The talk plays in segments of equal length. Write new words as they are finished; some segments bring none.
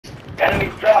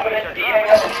Enemies dropping into the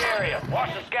area.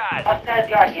 Watch the skies. Hostile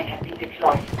Guardian has been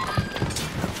deployed.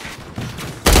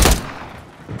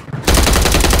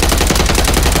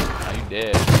 Oh, you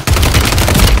dead.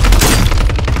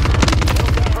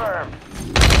 Confirmed.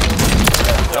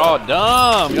 Y'all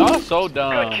dumb. Y'all so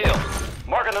dumb. Good kill.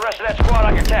 Marking the rest of that squad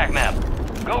on your tac map.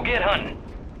 Go get hunting.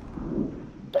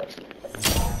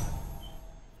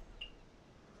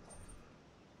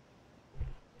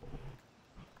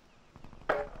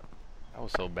 That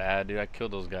was so bad, dude. I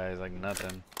killed those guys like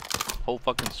nothing. Whole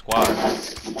fucking squad.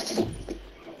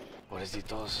 What is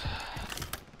those?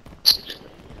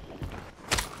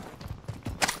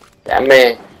 That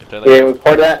man. They You didn't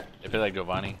record that? play like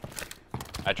Giovanni.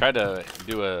 I tried to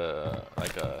do a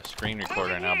screen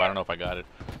recorder now, but I don't know if I got it.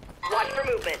 Watch for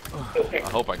movement. I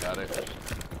hope I got it.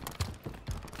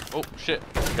 Oh shit!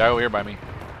 Guy over here by me.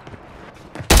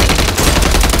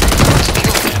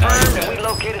 We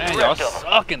located Man, the y'all rest of them.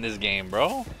 suck in this game,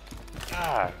 bro.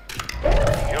 God.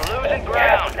 You're losing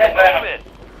ground. Move it.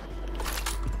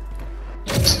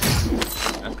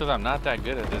 That's because I'm not that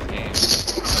good at this game.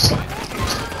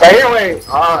 Right here, wait.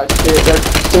 Ah, shit. That's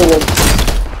cool.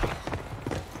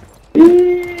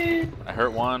 I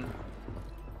hurt one.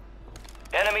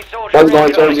 Enemy soldier. One's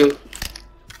going towards you.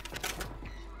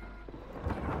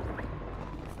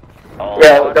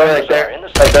 Yeah, go right there.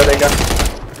 Right there they go.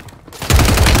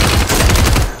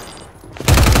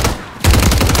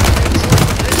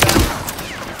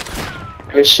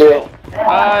 Good shit.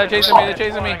 Ah, they're chasing me. They're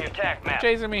chasing me. On your tac map.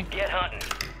 They're chasing me. Get hunting.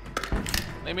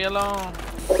 Leave me alone.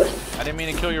 I didn't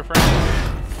mean to kill your friend.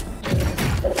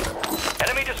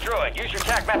 Enemy destroyed. Use your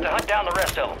tac map to hunt down the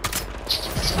rest of them.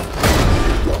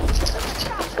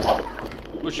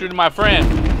 Who's shooting my friend?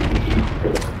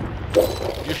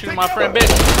 You're shooting my friend, bitch.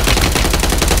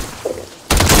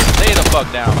 Lay the fuck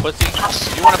down, pussy.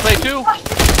 You wanna play too?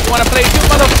 You wanna play too,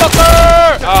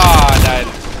 motherfucker? Ah, I died.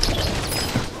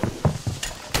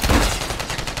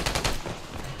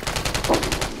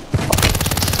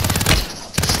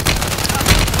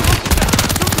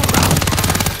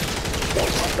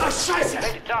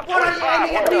 What are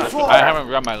you aiming for? I haven't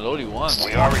got my loadie once.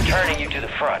 We are returning you to the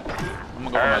front. I'm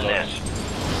gonna go Earn for my this.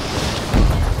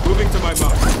 loadie. Moving to my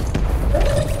mark.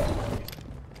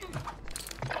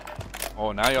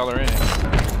 Oh, now y'all are in it.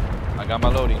 I got my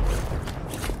loadie.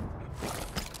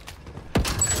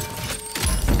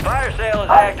 Fire sale is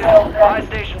active. Buy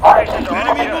station prices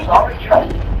are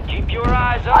adjusted. Keep your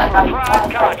eyes up for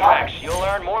prize contracts. You'll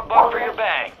earn more buck for your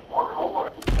bang.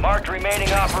 Marked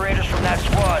remaining operators from that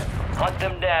squad. Hunt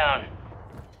them down.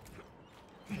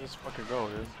 Let's fucking go,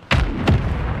 dude.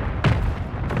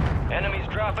 Enemies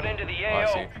dropping into the Oh, I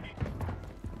AO. see.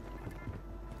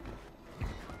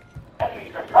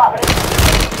 You're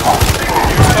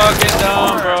fucking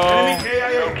dumb, bro. Enemy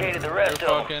KIA. Located the You're rest of them.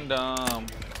 fucking dumb.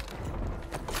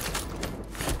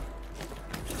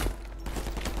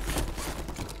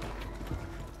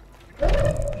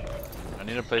 I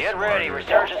need to play Get smarter. ready.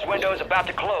 Resurgence window is about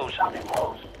to close.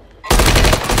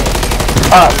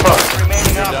 Ah, fuck.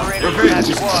 Remaining operators from that Revenge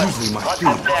is squad. usually my Hunt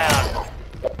them thing. down.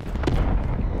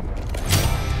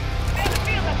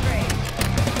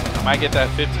 I might get that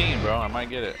 15, bro. I might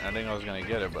get it. I think I was gonna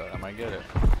get it, but I might get it.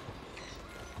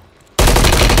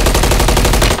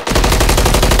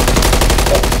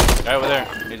 Guy over there.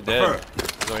 He's dead.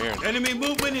 He's over here. Enemy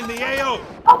movement in the AO.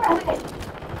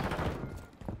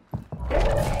 You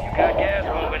got gas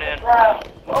moving in.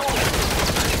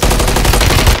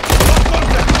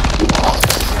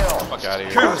 Fuck out of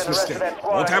here. Careless mistake.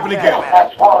 Won't happen again. Get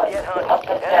hunting.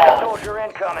 Enemy soldier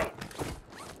incoming.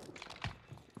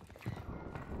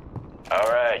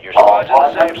 Alright, your squad's in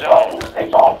the safe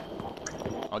zone.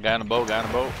 Oh, guy in a boat. Guy in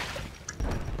a boat.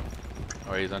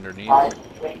 Oh, he's underneath. One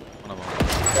of them.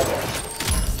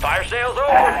 Fire sale's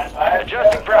over.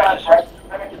 Adjusting prices.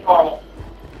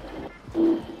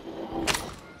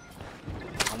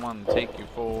 I'm gonna take you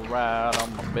for a ride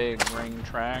on my big ring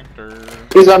tractor.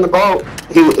 He's on the boat.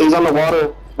 He's on the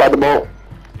water by the boat.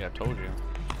 Yeah, I told you.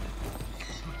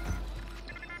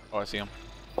 Oh, I see him.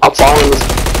 I'm following him.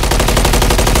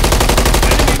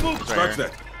 Enemy movement. Right Starts here.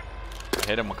 that. I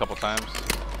hit him a couple times.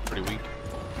 Pretty weak.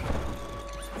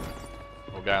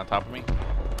 Little guy on top of me.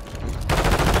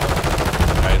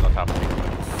 Guy's on top of me.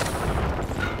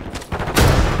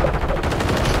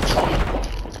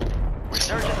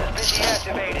 Resurgence has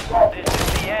been deactivated. This is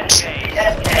the end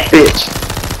game. Bitch.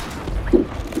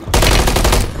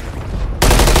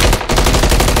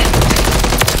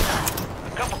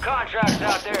 A couple contracts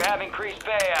out there have increased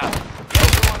payout.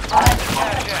 Everyone's trying to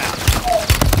cash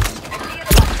out.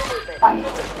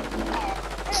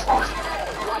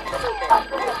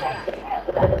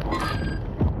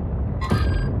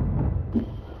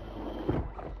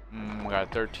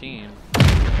 got 13.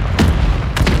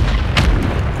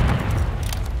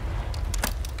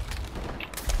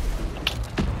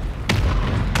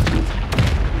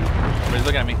 Somebody's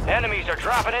looking at me. Enemies are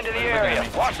dropping into the area.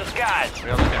 Watch the skies. Where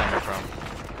y'all looking at me from?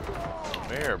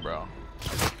 Where, bro?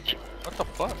 What the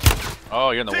fuck? Oh,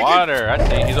 you're in the water. I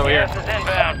see. He's over here. Gas is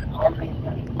inbound.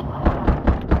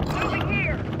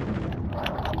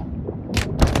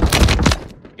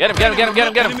 Get him, get him, get him, get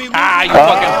him, get him. Ah, you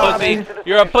fucking pussy.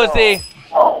 You're a pussy.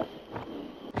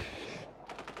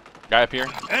 Guy up here.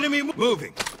 Enemy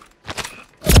moving.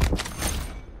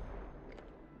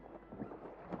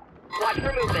 Watch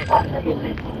for movement.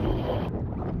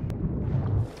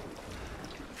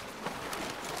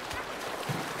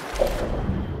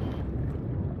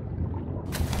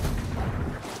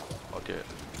 Okay.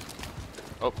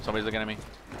 Oh, somebody's looking at me.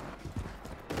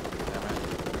 Damn it.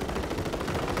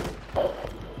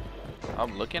 Stop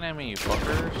looking at me, you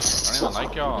fuckers. I don't even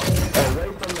like y'all.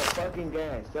 Away from the fucking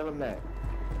gas. Tell them that.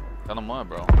 Tell them what,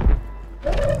 bro?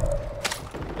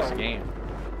 This game.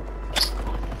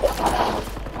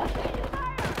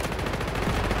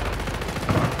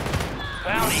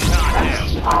 Bounty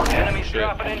contact. Enemies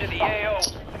dropping into the AO.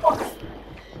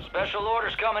 Special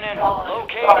orders coming in.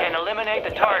 Locate and eliminate the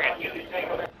target.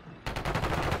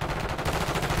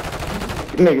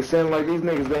 These niggas sound like these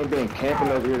niggas ain't been camping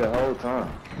over here the whole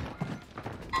time.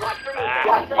 Watch for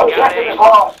movement. You got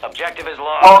ace. Objective is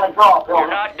lost. You're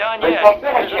not done yet.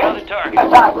 Here's another target.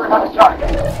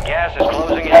 Gas is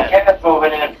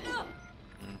closing in.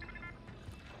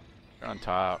 You're on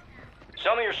top.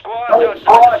 Some of your squads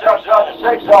outside the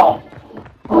safe zone.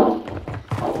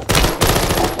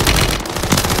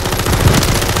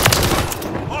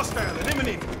 Hostile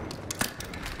eliminated.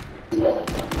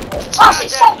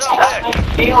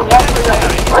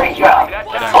 Great job. Got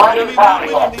time for another bounty.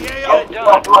 Get it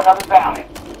done.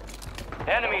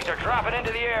 Enemies are dropping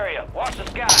into the area. Watch the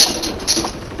skies.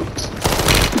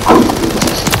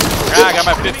 Ah, I got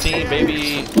my 15,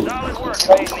 baby. Solid work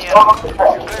evading the enemy.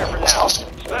 You're clear for now.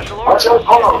 Special orders.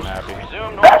 I'm happy.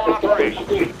 Resume normal operations.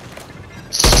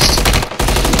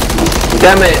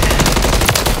 Damn it.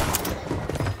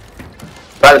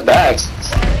 Got it back.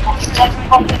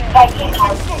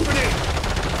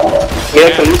 I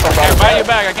can't buy you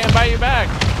back. I can't buy you back.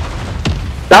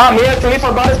 Nah, Mia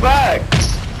Khalifa brought his back.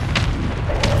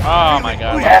 Oh my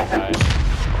god. Right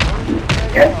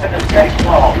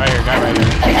here, guy right here.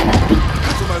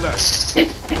 To my left.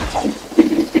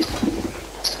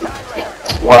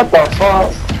 What the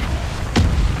fuck?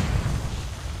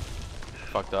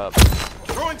 Fucked up.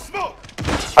 Throwing smoke.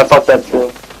 I thought that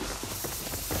too.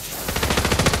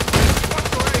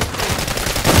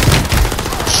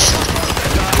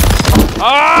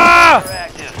 Ah!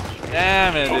 Active.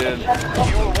 Damn it, dude.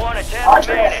 You were 1 of 10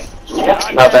 remaining.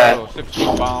 Not bad. Oh,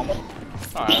 16 bombs.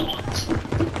 Alright.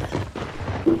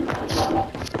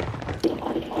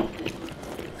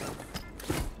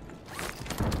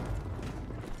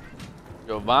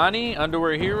 Giovanni,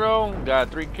 Underwear Hero, got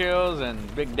 3 kills, and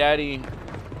Big Daddy,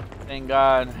 thank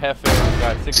God, Hefe,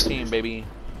 got 16, baby.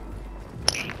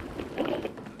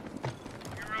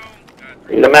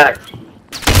 The max.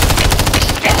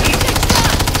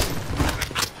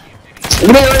 You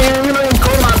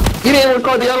didn't even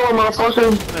call the other one, motherfucker.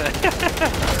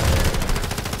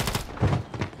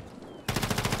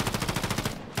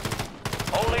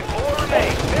 Only 4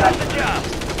 remain. Finish the job.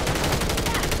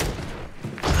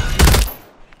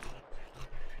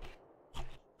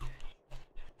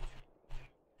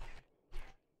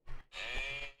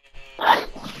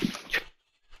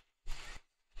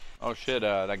 Oh shit,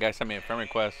 that guy sent me a friend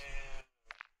request.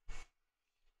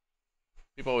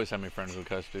 People always send me friend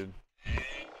requests, dude.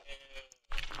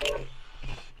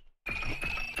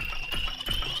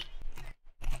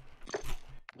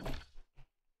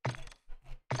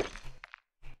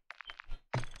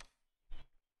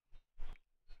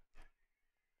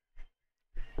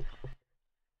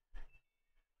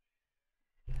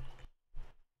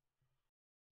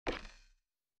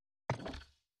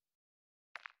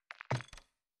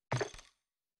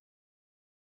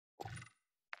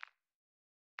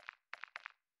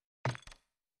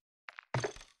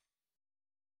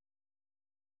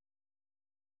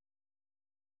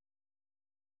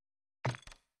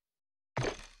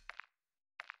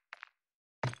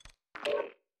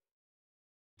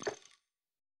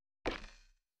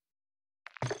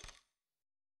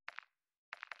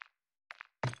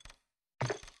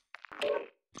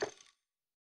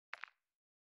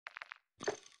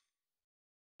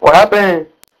 What happened?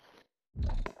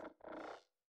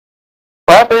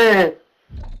 What happened?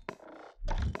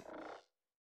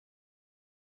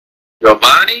 Yo,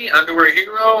 Giovanni, Underwear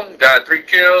Hero, got 3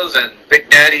 kills, and Big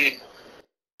Daddy,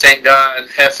 thank God,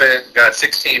 Hefe, got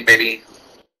 16, baby.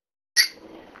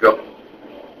 Go.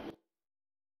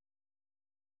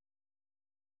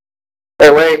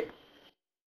 Hey, wait.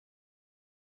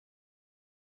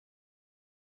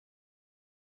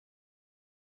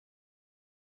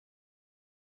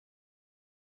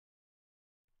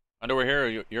 Underwear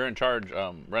Hero, you're in charge.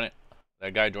 Run it.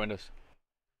 That guy joined us.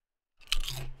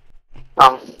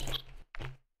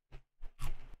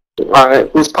 Alright,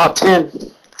 who's Pop 10?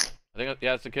 I think,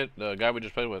 yeah, it's the kid, the guy we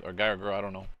just played with, or guy or girl, I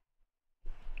don't know.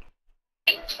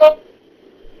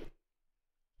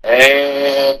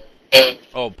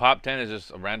 Oh, Pop 10 is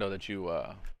just a rando that you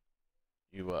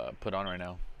put on right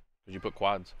now, because you put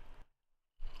quads.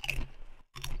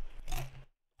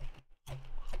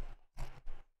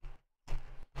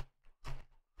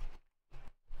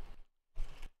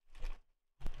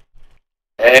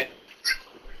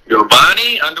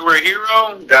 Giovanni, Underwear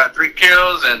Hero, got 3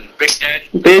 kills, and Big Daddy.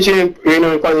 Bitch, you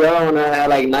know, probably the other one that had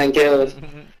like 9 kills.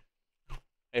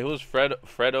 Hey, who's Fredo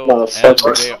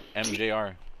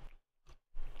MJR?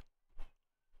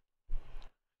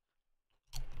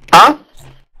 Huh?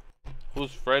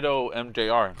 Who's Fredo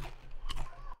MJR?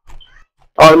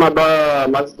 Oh, my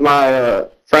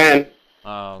friend.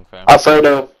 Oh, okay.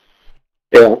 Alfredo.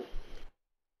 Yeah.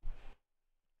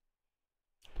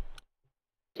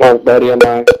 My buddy of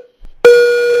mine.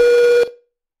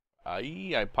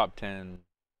 I popped 10.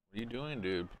 What are you doing,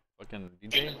 dude? Fucking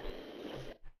DJ?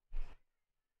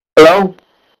 Hello?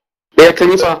 Yeah,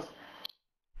 Khalifa.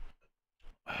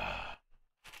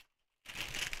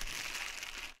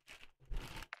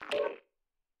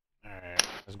 Alright,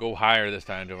 let's go higher this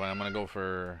time, Giovanni. I'm gonna go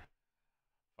for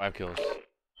 5 kills.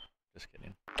 Just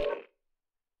kidding.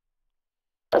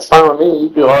 That's fine with me. You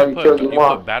do all you kills you You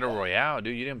want. put Battle Royale,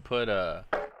 dude. You didn't put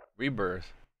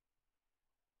Rebirth.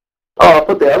 Oh, I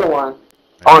put the other one.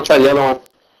 I want to try the other one.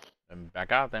 Then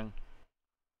back out then.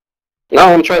 No,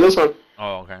 I want to try this one.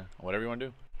 Oh, okay. Whatever you want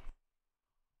to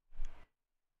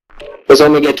do. Let's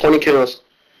only get 20 kills.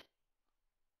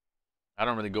 I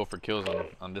don't really go for kills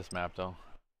on this map though.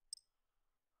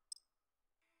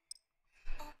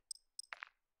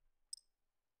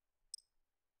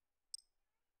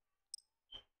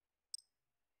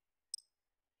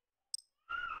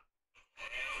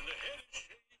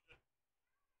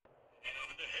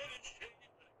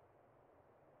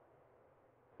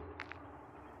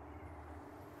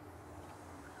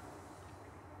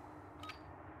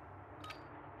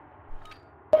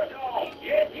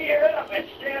 Get geared up and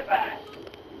stand by.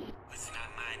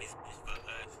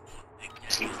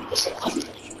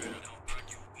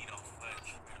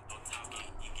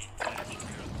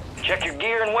 Check your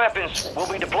gear and weapons.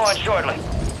 We'll be deploying shortly.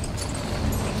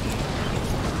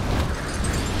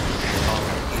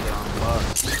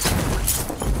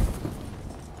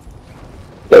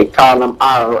 They call him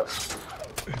Albert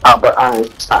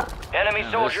Einstein. Enemy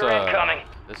Man, soldier incoming.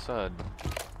 What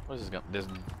is this gun? This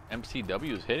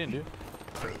MCW is hitting, dude.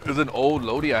 It was an old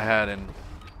loadie I had and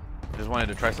just wanted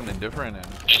to try something different and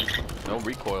no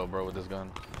recoil, bro, with this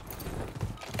gun.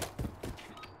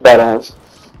 Badass.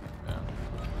 Yeah.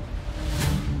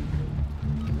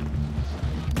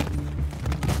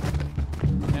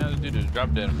 Yeah, this dude just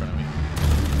dropped dead in front of me.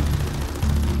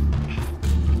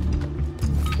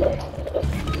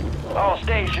 All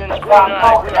stations, Green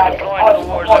 9, we are deploying to the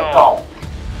war zone.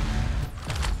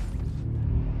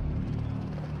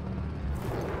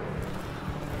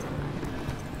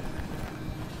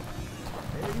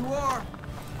 There you are.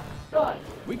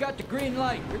 We got the green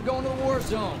light. You're going to the war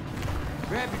zone.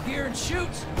 Grab your gear and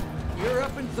shoot. You're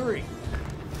up in 3.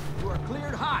 You are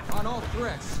cleared hot on all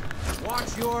threats.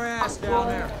 Watch your ass down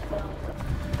there.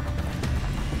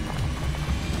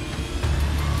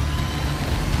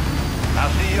 I'll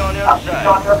see you on the other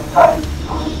side.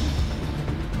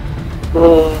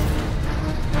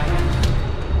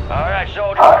 Alright,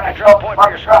 soldier, mark a drop point for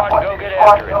your squad and go get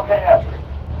after it.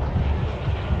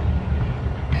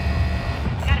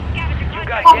 You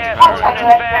got gas moving in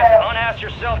fast. Unass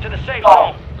yourself to the safe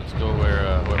zone. Let's go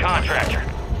where Contractor.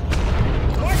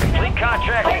 Complete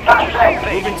contract and get yourself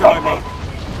paid. Moving to my mark.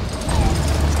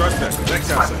 Start that.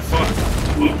 Next outside. Fun.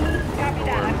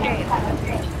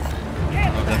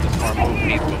 that's a smart move,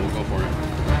 Pete, but we'll go for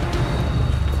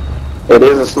it. It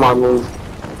is a smart move.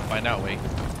 Find out, wait.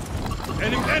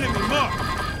 Enemy mark.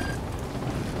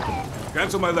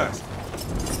 Cancel my last.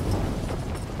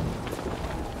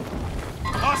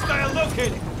 Hostile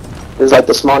located. It's like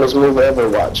the smartest move I ever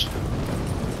watched.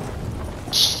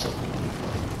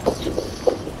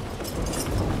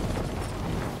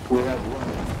 We have one.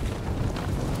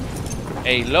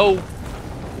 Hey, low.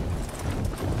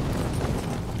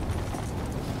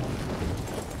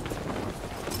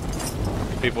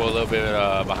 people a little bit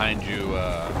behind you,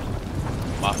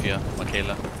 Mafia,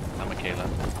 Michaela, not Michaela.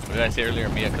 What did I say earlier?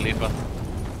 Mia Khalifa.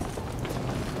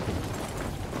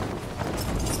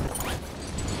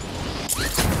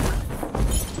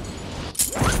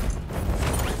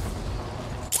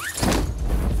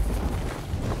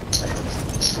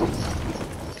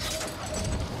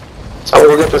 So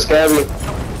we'll get the scabby.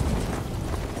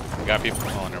 We got people.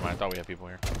 Oh, never mind. I thought we had people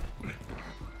here.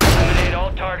 Eliminate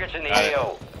all targets in the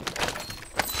AO.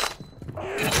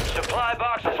 Supply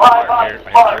boxes marked. I hear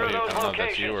somebody. I don't know if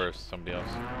that's you or somebody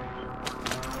else.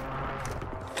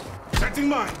 Setting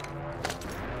mine.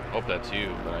 Hope that's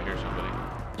you, but I hear somebody.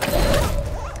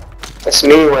 That's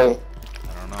me, Wayne.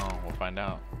 I don't know. We'll find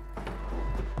out.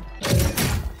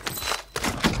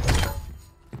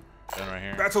 Gun right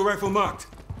here. Battle rifle marked.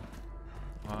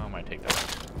 Oh, I might take that one.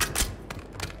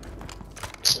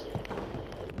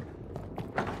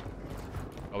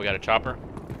 Oh, we got a chopper.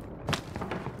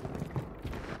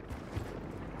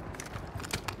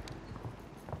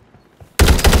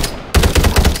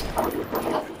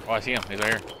 Oh, I see him. He's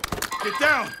right here. Get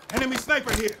down. Enemy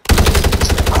sniper here.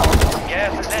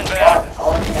 Gas is inbound.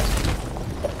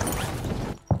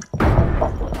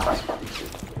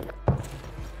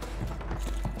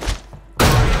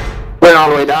 Went all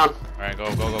the way down. Alright, go,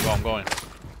 go, go, go. I'm going.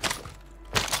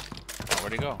 Oh,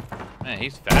 where'd he go? Man,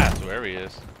 he's fast, whoever he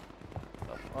is.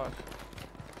 What the fuck?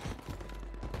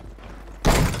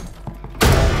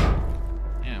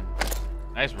 Damn.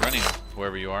 Nice running,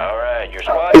 whoever you are. Alright, your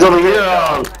squad. He's over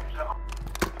here.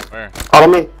 Where? Follow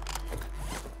me.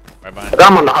 Right behind.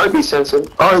 I'm on the heartbeat sensor.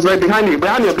 Oh, he's right behind you.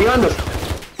 Behind you. Behind us.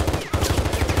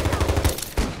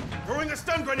 Throwing a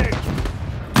stun grenade.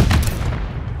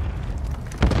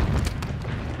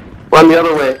 Run the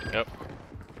other way. Yep.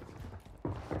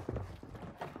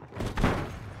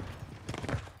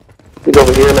 He's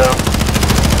over here now.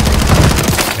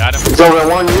 Got him. He's over at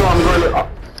one you.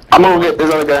 I'm gonna get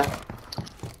this other guy.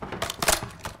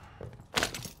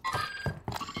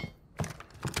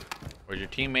 Where's your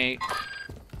teammate?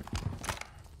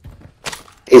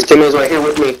 His teammate's right here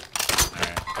with me.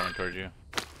 Alright, coming towards you.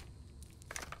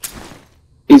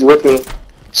 He's with me.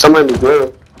 Somewhere in the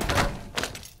grill.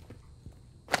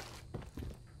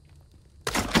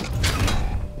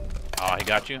 Oh, he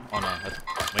got you? Oh no, that's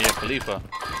Mia Khalifa.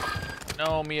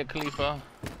 No, Mia Khalifa.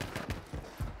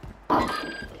 A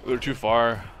little too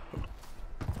far.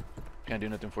 Can't do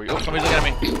nothing for you. Oh, somebody's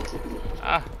looking at me.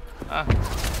 Ah, ah,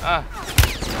 ah,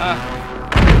 ah.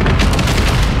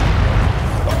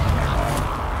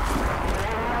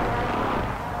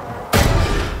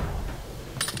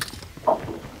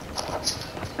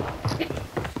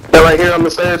 They're right here on the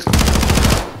stairs.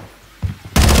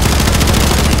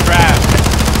 Trash.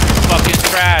 Fucking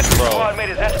trash, bro. Squad mate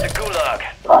has entered the gulag.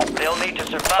 They'll need to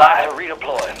survive to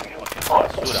redeploy.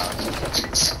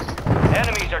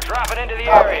 Enemies are dropping into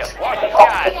the area. Watch the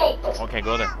skies. Okay,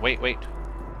 go there. Wait, wait.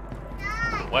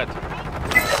 What?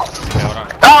 Okay, hold on.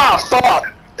 Ah, stop!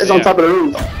 It's on top of the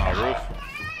roof. Oh, roof.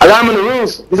 I got him on the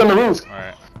roof. He's on the roof.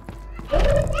 Alright.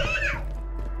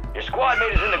 Your squad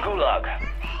mate is in the gulag.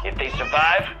 If they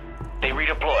survive, they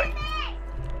redeploy.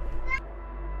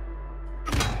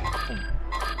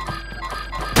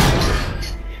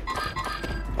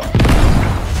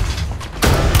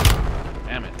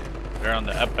 Damn it. They're on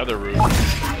the other roof.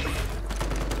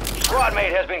 Squad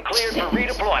mate has been cleared for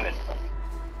redeployment.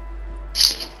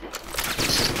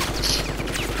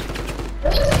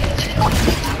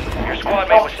 Your squad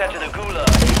mate was sent to the gulag.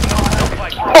 Don't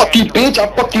fight for Fuck you, bitch!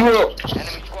 I'll fuck you up.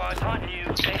 Enemy squad's hunting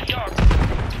you. Stay sharp.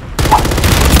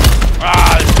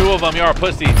 Ah, there's two of them. You're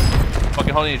pussies.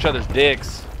 Fucking holding each other's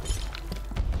dicks.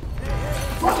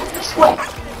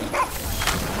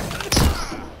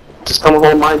 Just come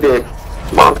hold my dick.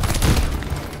 Come on.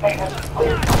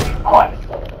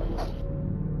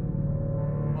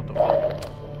 What the fuck?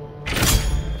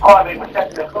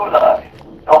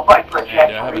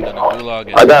 Yeah, I haven't done a gulag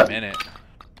in a minute.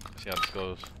 See how this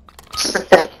goes.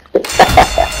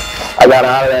 I got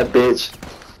out of that bitch.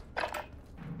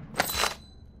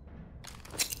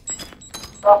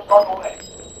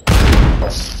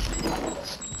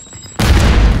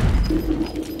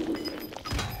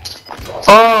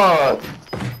 Fuck!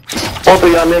 Both of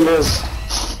y'all niggas.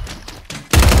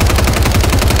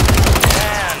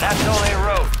 Man, that's all they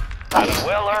wrote.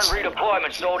 Well-earned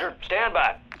redeployment, soldier. Stand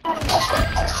by.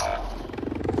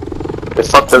 They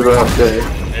fucked us up there.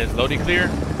 Is Lodi clear?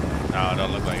 No, it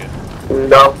don't look like it.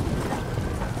 No.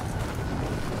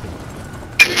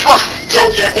 Throw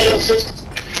your hands up.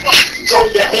 Throw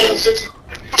your hands up.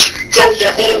 Throw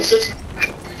your hands up.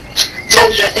 Throw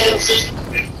your hands up.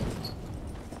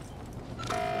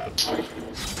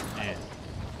 Man.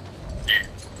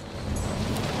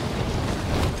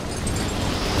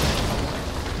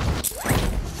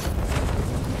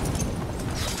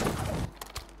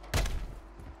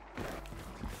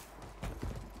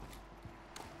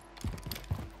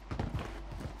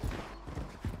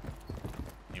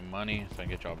 money so I can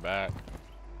get y'all back.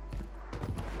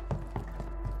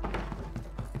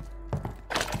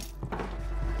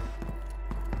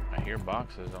 I hear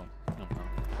boxes. I don't know.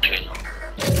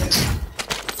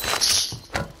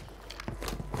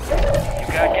 You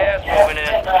got gas moving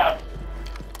in.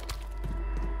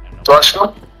 Flush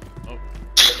them? Oh.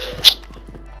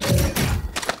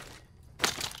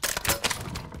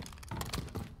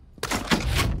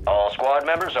 All squad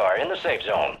members are in the safe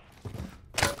zone.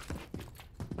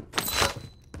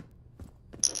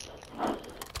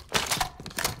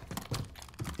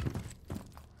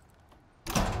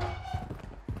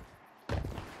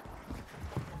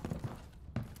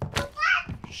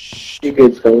 You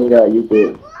good, Scott. Yeah, you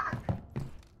good.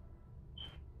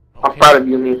 I'm proud of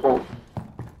you, Nico.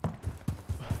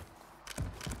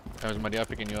 How's somebody up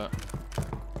picking you up?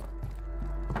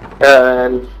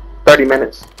 In 30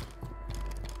 minutes.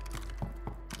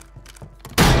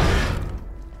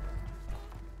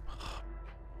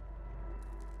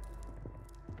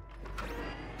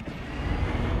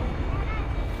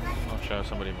 I'll show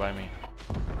somebody by me.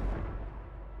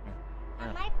 Hurry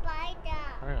up.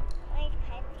 Hurry up.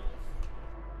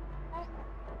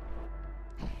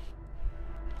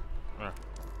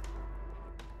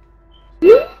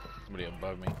 Somebody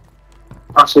above me.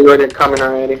 I see where they're coming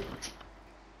already.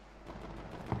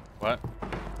 What?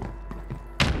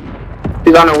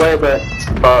 He's on the way, but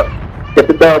get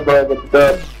the dub, bro. Get the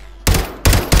dub.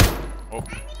 Oh.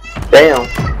 Damn.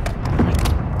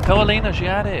 Tell Elena she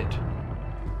had it.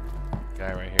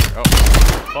 Guy right here. Oh,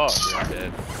 fuck, dude, I'm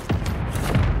dead.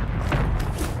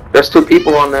 There's 2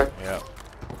 people on there. Yep.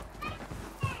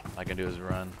 All I can do is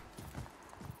run.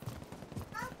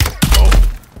 Oh.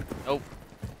 Nope.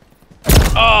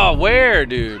 Oh, where,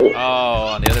 dude? Oh,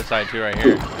 on the other side too, right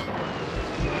here. You're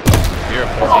a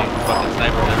pussy. Fucking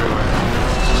snipers everywhere.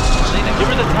 Elena, give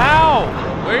her the towel.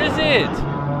 Where is it?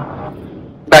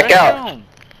 Back Right out. down.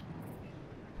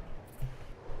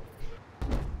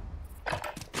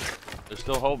 There's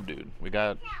still hope, dude. We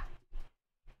got.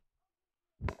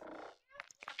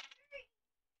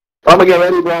 I'm gonna get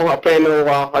ready, bro. I'll play in a little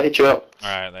while. I'll hit you up.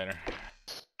 Alright, later.